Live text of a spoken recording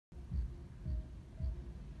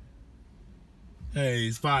Hey,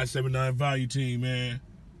 it's 579 Value Team, man.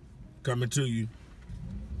 Coming to you.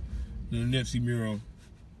 The Nipsey mural.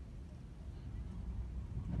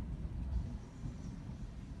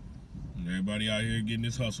 And everybody out here getting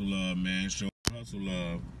this hustle love, man. Showing hustle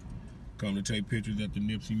love. Come to take pictures at the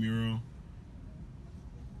Nipsey mural.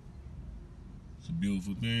 It's a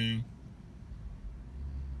beautiful thing.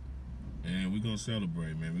 And we're going to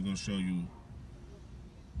celebrate, man. We're going to show you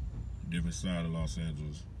a different side of Los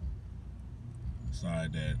Angeles.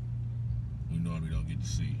 Side that we normally don't get to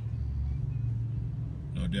see.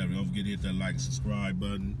 No doubt, don't forget to hit that like and subscribe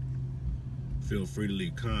button. Feel free to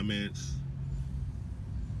leave comments.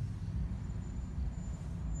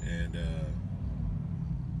 And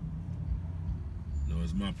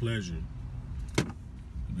it's my pleasure to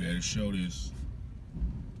be able to show this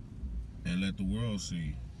and let the world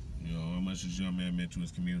see, how much this young man meant to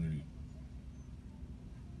his community.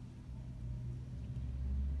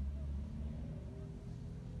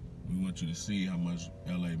 We want you to see how much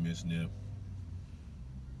LA miss Nip.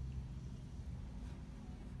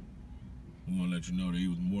 We want to let you know that he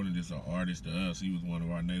was more than just an artist to us. He was one of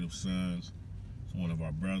our native sons. He's one of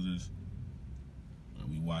our brothers.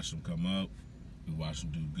 We watched him come up. We watched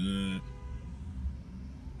him do good.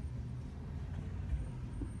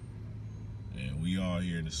 And we all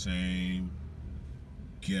here in the same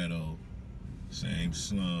ghetto, same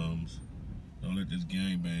slums. Don't let this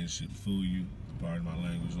gangbang shit fool you. Pardon my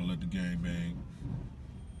language. Don't let the gangbang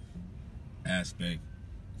aspect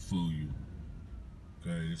fool you.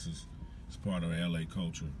 Okay, it's part of LA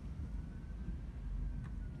culture.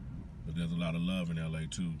 But there's a lot of love in LA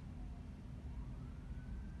too.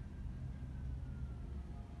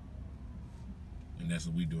 And that's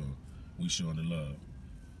what we doing. We showing the love.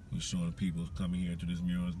 We showing people coming here to this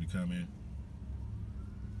mural is becoming.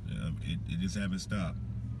 It just haven't stopped.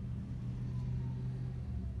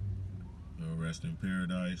 Rest in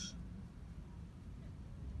paradise.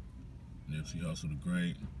 Nipsey Hussle the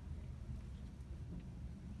Great.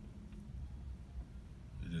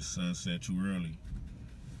 It just sunset too early.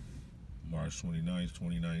 March 29th,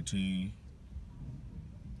 2019.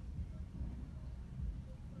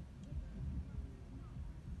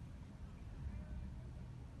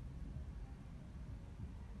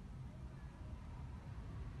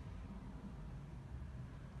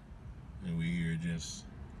 And we here just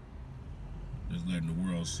letting the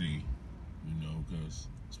world see, because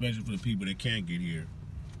especially for the people that can't get here.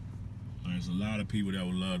 There's a lot of people that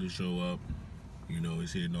would love to show up.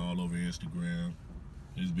 It's hitting all over Instagram.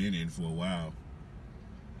 It's been in for a while.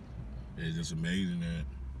 It's just amazing that,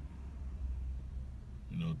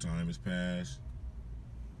 time has passed.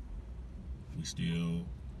 We still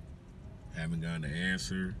haven't gotten the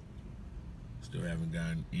answer. Still haven't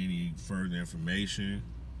gotten any further information.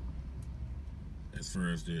 As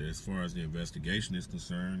far as the investigation is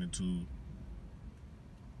concerned, into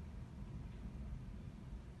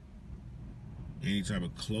any type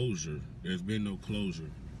of closure, there's been no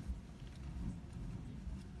closure.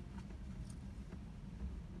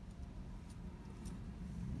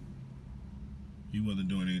 He wasn't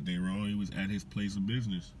doing anything wrong. He was at his place of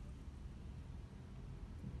business.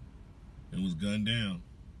 It was gunned down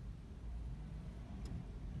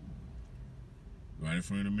right in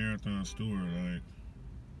front of the Marathon store. Like,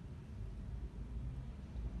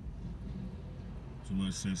 too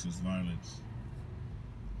much senseless violence,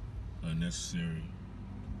 unnecessary.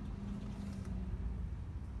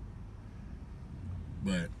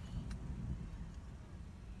 But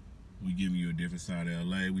we giving you a different side of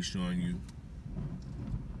LA. We showing you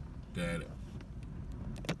that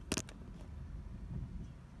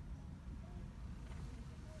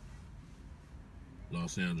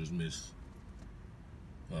Los Angeles miss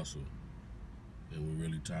hustle, and we're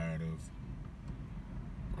really tired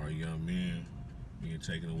of our young men being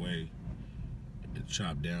taken away and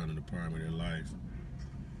chopped down in the prime of their life.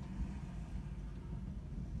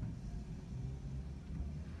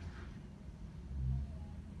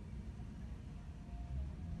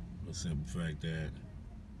 The simple fact that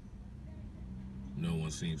no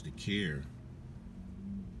one seems to care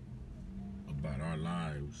about our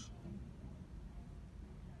lives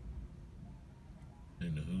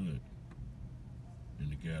in the hood, in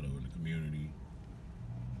the ghetto, in the community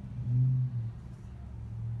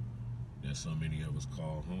that so many of us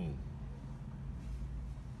call home.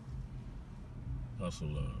 Hustle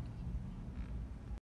love.